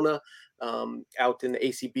Barcelona out in the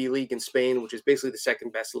ACB league in Spain, which is basically the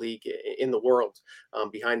second best league in the world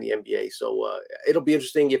behind the NBA. So it'll be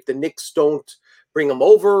interesting if the Knicks don't bring him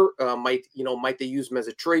over. Might they use him as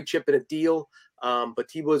a trade chip in a deal? But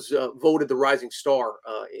he was voted the rising star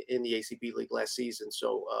in the ACB league last season.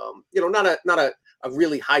 So not a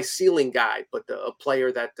really high ceiling guy, but a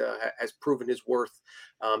player that has proven his worth.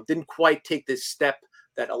 Didn't quite take this step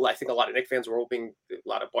that I think a lot of Knicks fans were hoping, a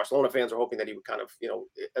lot of Barcelona fans were hoping that he would kind of,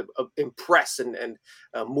 impress and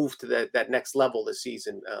move to that next level this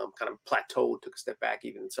season. Kind of plateaued, took a step back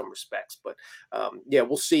even in some respects. But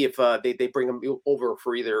we'll see if they bring him over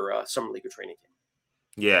for either summer league or training camp.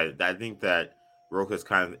 Yeah, I think that Rokas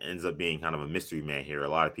kind of ends up being kind of a mystery man here. A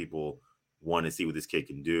lot of people want to see what this kid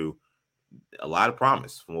can do. A lot of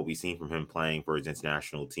promise from what we've seen from him playing for his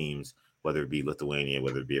international teams whether it be Lithuania,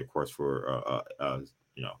 whether it be, of course, for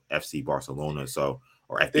FC Barcelona,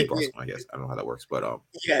 or FB Barcelona, I guess. I don't know how that works, but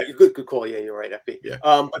yeah, good call. Yeah, you're right, FB. Yeah.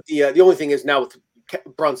 But the only thing is now with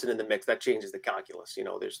Brunson in the mix, that changes the calculus.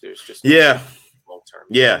 There's just long term.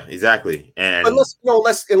 Yeah, exactly. And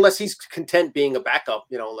unless he's content being a backup,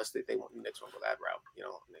 unless they want the Knicks want to go that route,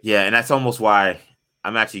 Yeah, and that's almost why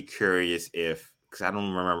I'm actually curious because I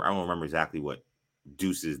don't remember exactly what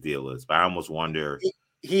Deuce's deal is, but I almost wonder.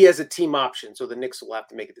 He has a team option, so the Knicks will have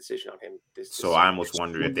to make a decision on him. So I almost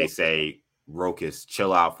wonder if they say, Rokas,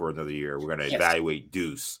 chill out for another year. We're going to evaluate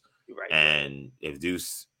Deuce. Right. And if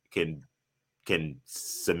Deuce can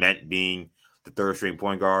cement being the third string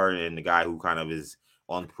point guard and the guy who kind of is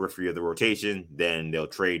on the periphery of the rotation, then they'll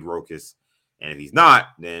trade Rokas. And if he's not,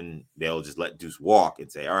 then they'll just let Deuce walk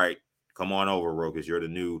and say, all right, come on over, Rokas. You're the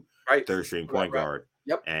new third string point guard.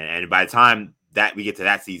 Yep. And by the time that we get to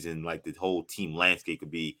that season, like the whole team landscape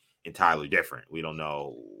could be entirely different. We don't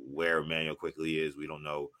know where Emmanuel Quickly is. We don't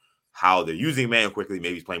know how they're using Emmanuel Quickly.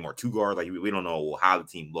 Maybe he's playing more two guard. Like we don't know how the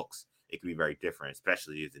team looks. It could be very different,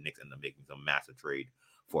 especially if the Knicks end up making some massive trade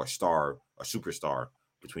for a superstar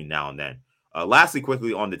between now and then. Lastly,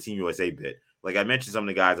 quickly on the Team USA bit, like I mentioned, some of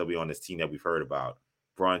the guys that'll be on this team that we've heard about: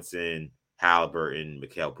 Brunson, Halliburton,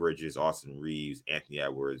 Mikal Bridges, Austin Reeves, Anthony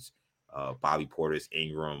Edwards, Bobby Portis,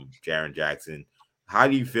 Ingram, Jaren Jackson. How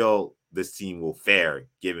do you feel this team will fare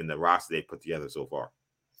given the roster they put together so far?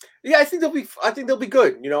 Yeah, I think they'll be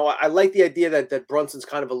good. I like the idea that Brunson's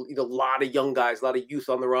kind of a lot of young guys, a lot of youth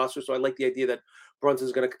on the roster. So I like the idea that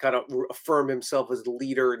Brunson's going to kind of affirm himself as the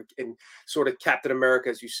leader and sort of Captain America,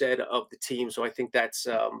 as you said, of the team. So I think that's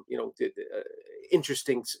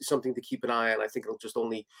interesting, something to keep an eye on. I think it'll just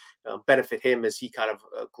only benefit him as he kind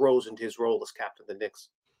of grows into his role as captain of the Knicks.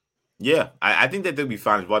 Yeah, I think that they'll be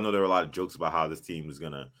fine. Well, I know there were a lot of jokes about how this team is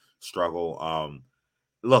going to struggle.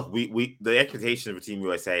 Look, the expectations of Team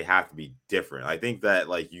USA have to be different. I think that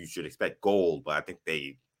you should expect gold, but I think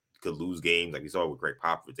they could lose games. Like we saw with Greg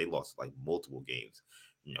Popovich, they lost multiple games.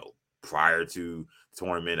 Prior to the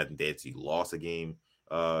tournament, I think they actually lost a game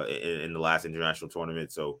in the last international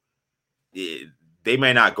tournament. So they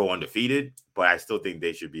may not go undefeated, but I still think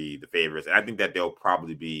they should be the favorites. And I think that there'll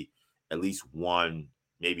probably be at least one,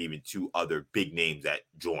 maybe even two other big names that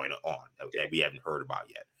join on that we haven't heard about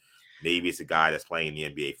yet. Maybe it's a guy that's playing in the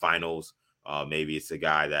NBA Finals. Maybe it's a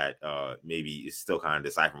guy that maybe is still kind of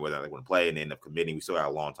deciphering whether they want to play and they end up committing. We still got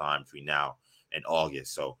a long time between now and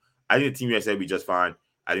August. So I think the Team USA will be just fine.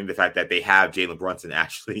 I think the fact that they have Jalen Brunson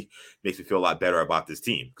actually makes me feel a lot better about this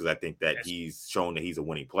team because I think that he's shown that he's a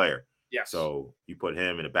winning player. Yes. So you put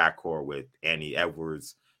him in the backcourt with Anthony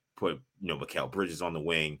Edwards, put Mikal Bridges on the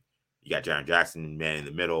wing. You got Jaren Jackson, man, in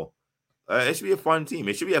the middle. It should be a fun team.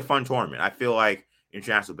 It should be a fun tournament. I feel like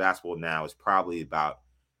international basketball now is probably about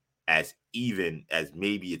as even as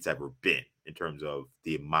maybe it's ever been in terms of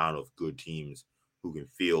the amount of good teams who can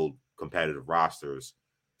field competitive rosters.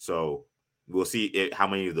 So we'll see how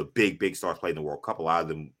many of the big stars play in the World Cup. A lot of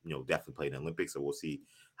them, definitely play in the Olympics. So we'll see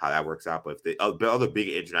how that works out. But if the other big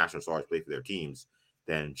international stars play for their teams,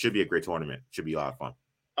 then it should be a great tournament. Should be a lot of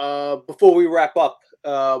fun. Before we wrap up,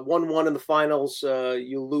 1-1 in the finals.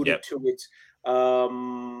 You alluded to it.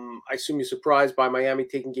 I assume you're surprised by Miami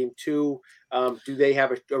taking game 2. Do they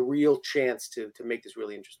have a real chance to make this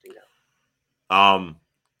really interesting now?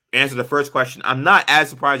 Answer the first question. I'm not as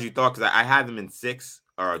surprised as you thought because I had them in 6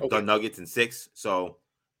 or the Nuggets in 6. So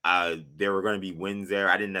there were going to be wins there.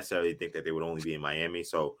 I didn't necessarily think that they would only be in Miami.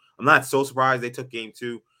 So I'm not so surprised they took game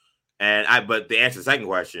 2. But to answer the second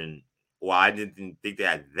question, while I didn't think they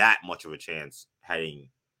had that much of a chance heading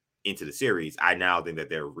into the series, I now think that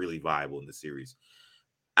they're really viable in the series.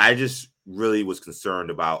 I just really was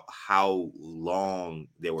concerned about how long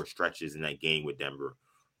there were stretches in that game with Denver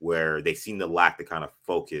where they seemed to lack the kind of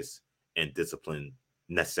focus and discipline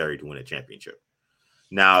necessary to win a championship.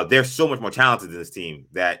 Now, they're so much more talented than this team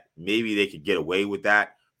that maybe they could get away with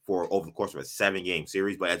that for over the course of a 7-game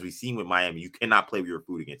series. But as we've seen with Miami, you cannot play with your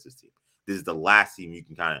food against this team. This is the last team you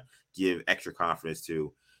can kind of give extra confidence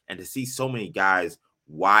to. And to see so many guys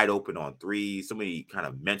wide open on threes, so many kind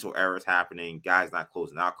of mental errors happening, guys not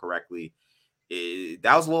closing out correctly,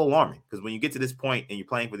 that was a little alarming. Because when you get to this point and you're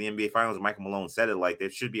playing for the NBA Finals, Michael Malone said it, there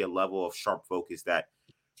should be a level of sharp focus that,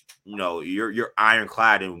 you're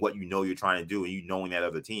ironclad in what you're trying to do and knowing that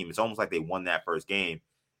other team. It's almost like they won that first game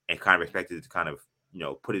and kind of expected to kind of,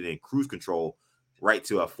 put it in cruise control right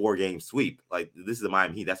to a 4-game sweep. Like, this is the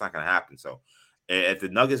Miami Heat. That's not going to happen. So if the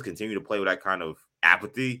Nuggets continue to play with that kind of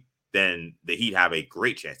apathy, then the Heat have a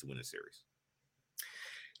great chance to win the series.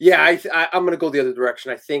 Yeah, I'm going to go the other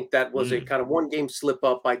direction. I think that was a kind of 1-game slip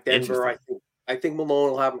up by Denver. I think I think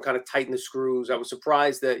Malone will have them kind of tighten the screws. I was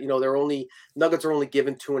surprised that Nuggets are only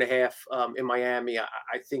given 2.5 in Miami.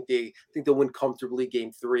 I think they'll win comfortably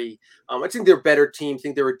Game 3. I think they're a better team. I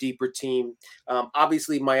think they're a deeper team.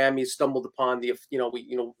 Obviously, Miami has stumbled upon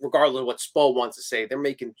regardless of what Spo wants to say, they're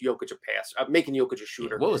making Jokic a pass, making Jokic a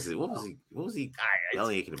shooter. What was he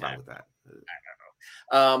yelling about with that?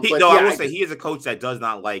 I don't know. I will say he is a coach that does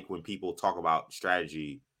not like when people talk about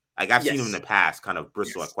strategy. Like I've seen him in the past kind of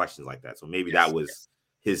bristle at questions like that. So maybe that was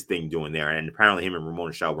his thing doing there. And apparently him and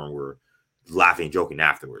Ramona Shelburne were laughing and joking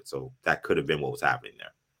afterwards. So that could have been what was happening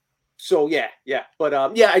there. So yeah. But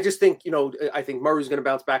I just think, I think Murray's going to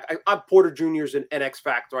bounce back. Porter Jr.'s an X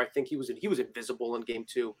factor. I think he was invisible in Game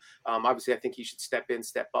 2. Obviously I think he should step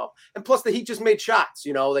up. And plus the Heat just made shots.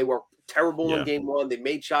 They were terrible in Game 1. They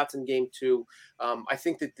made shots in Game 2. I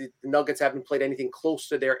think that the Nuggets haven't played anything close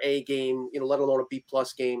to their A game, let alone a B+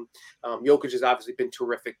 game. Jokic has obviously been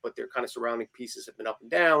terrific, but their kind of surrounding pieces have been up and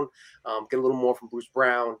down. Get a little more from Bruce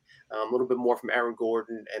Brown, a little bit more from Aaron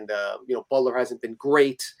Gordon, and Butler hasn't been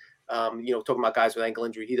great. Talking about guys with ankle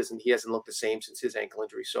injury, he hasn't looked the same since his ankle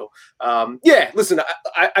injury. So, listen,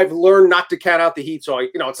 I've learned not to count out the Heat. So,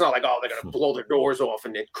 it's not like, they're going to blow their doors off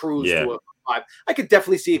and then cruise to a 5. I could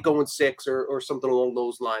definitely see it going 6 or something along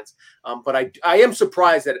those lines. But I am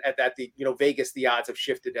surprised that at the, Vegas, the odds have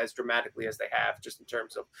shifted as dramatically as they have, just in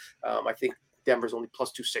terms of, I think Denver's only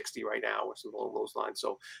plus 260 right now or something along those lines.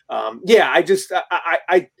 So, I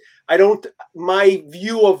don't, my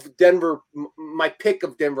view of Denver, my pick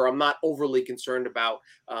of Denver, I'm not overly concerned about.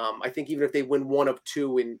 I think even if they win 1 of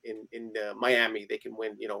 2 in Miami, they can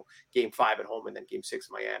win, Game 5 at home and then Game 6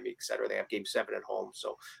 in Miami, et cetera. They have Game 7 at home.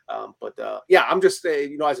 So, I'm just,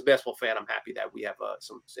 as a basketball fan, I'm happy that we have an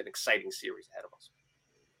exciting series ahead of us.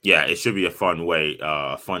 Yeah, it should be a fun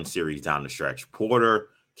series down the stretch. Porter,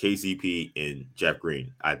 KCP, and Jeff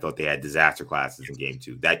Green. I thought they had disaster classes in Game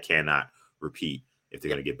 2. That cannot repeat if they're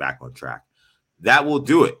going to get back on track. That will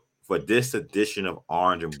do it for this edition of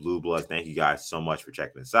Orange and Blue Bloods. Thank you guys so much for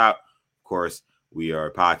checking us out. Of course, we are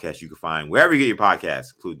a podcast you can find wherever you get your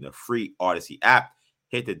podcasts, including the free Odyssey app.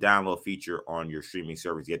 Hit the download feature on your streaming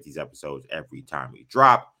service. Get these episodes every time we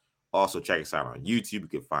drop. Also, check us out on YouTube. You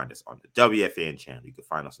can find us on the WFAN channel. You can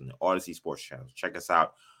find us on the Odyssey Sports channel. Check us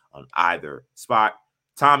out on either spot.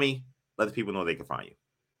 Tommy, let the people know they can find you.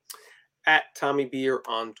 At Tommy Beer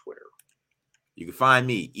on Twitter. You can find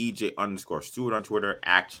me, EJ_Stewart on Twitter,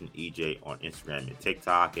 Action EJ on Instagram and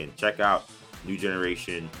TikTok. And check out New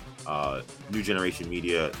Generation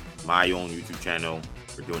Media, my own YouTube channel.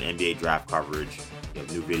 We're doing NBA draft coverage. We have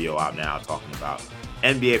a new video out now talking about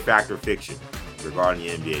NBA Factor Fiction regarding the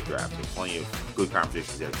NBA draft. So plenty of good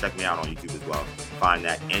conversations there. Check me out on YouTube as well. Find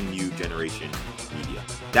that New Generation Media.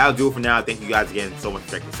 That'll do it for now. Thank you guys again so much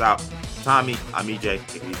for checking us out. Tommy, I'm EJ.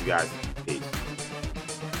 Take it easy, guys.